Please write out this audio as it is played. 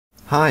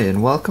Hi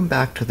and welcome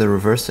back to the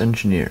Reverse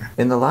Engineer.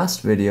 In the last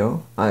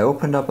video, I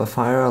opened up a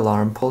fire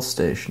alarm pull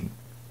station.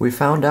 We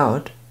found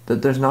out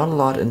that there's not a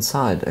lot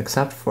inside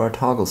except for a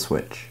toggle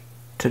switch.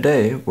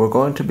 Today, we're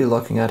going to be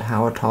looking at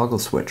how a toggle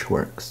switch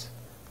works.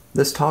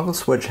 This toggle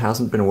switch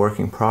hasn't been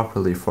working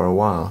properly for a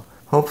while.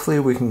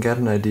 Hopefully we can get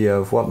an idea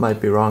of what might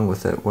be wrong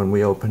with it when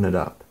we open it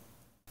up.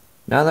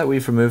 Now that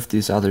we've removed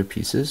these other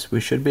pieces,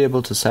 we should be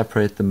able to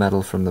separate the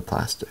metal from the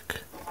plastic.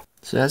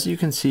 So as you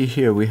can see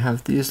here, we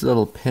have these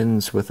little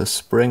pins with a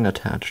spring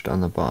attached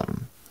on the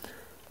bottom.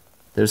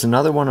 There's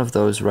another one of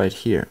those right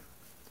here.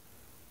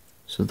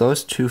 So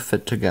those two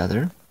fit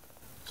together.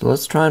 So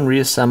let's try and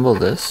reassemble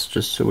this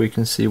just so we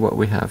can see what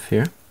we have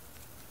here.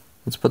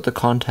 Let's put the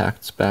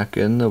contacts back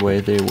in the way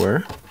they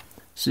were.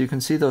 So you can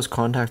see those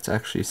contacts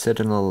actually sit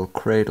in a little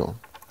cradle.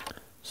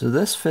 So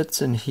this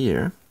fits in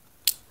here.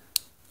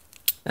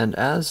 And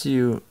as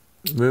you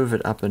move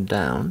it up and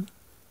down,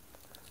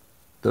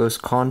 those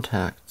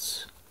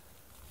contacts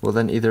will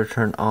then either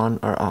turn on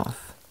or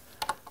off.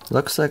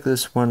 Looks like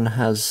this one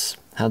has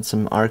had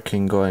some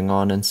arcing going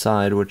on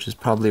inside, which is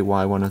probably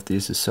why one of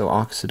these is so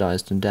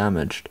oxidized and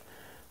damaged.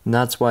 And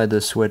that's why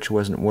the switch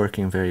wasn't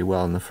working very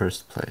well in the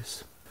first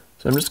place.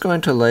 So I'm just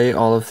going to lay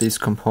all of these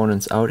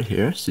components out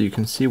here so you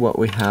can see what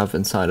we have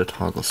inside a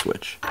toggle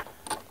switch.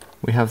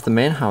 We have the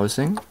main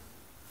housing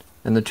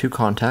and the two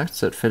contacts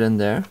that fit in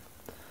there.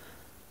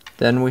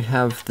 Then we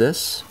have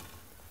this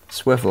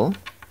swivel,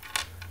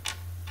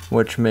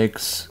 which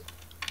makes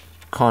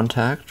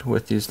contact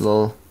with these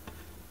little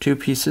two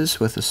pieces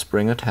with a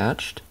spring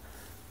attached,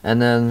 and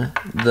then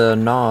the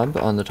knob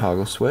on the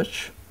toggle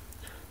switch,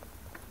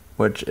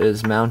 which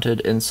is mounted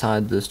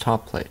inside this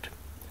top plate.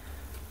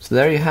 So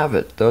there you have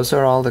it. Those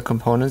are all the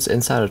components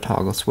inside a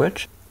toggle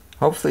switch.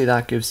 Hopefully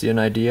that gives you an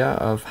idea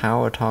of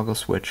how a toggle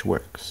switch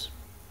works.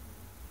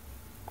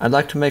 I'd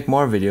like to make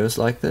more videos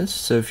like this,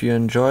 so if you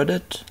enjoyed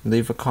it,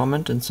 leave a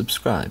comment and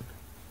subscribe.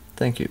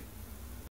 Thank you.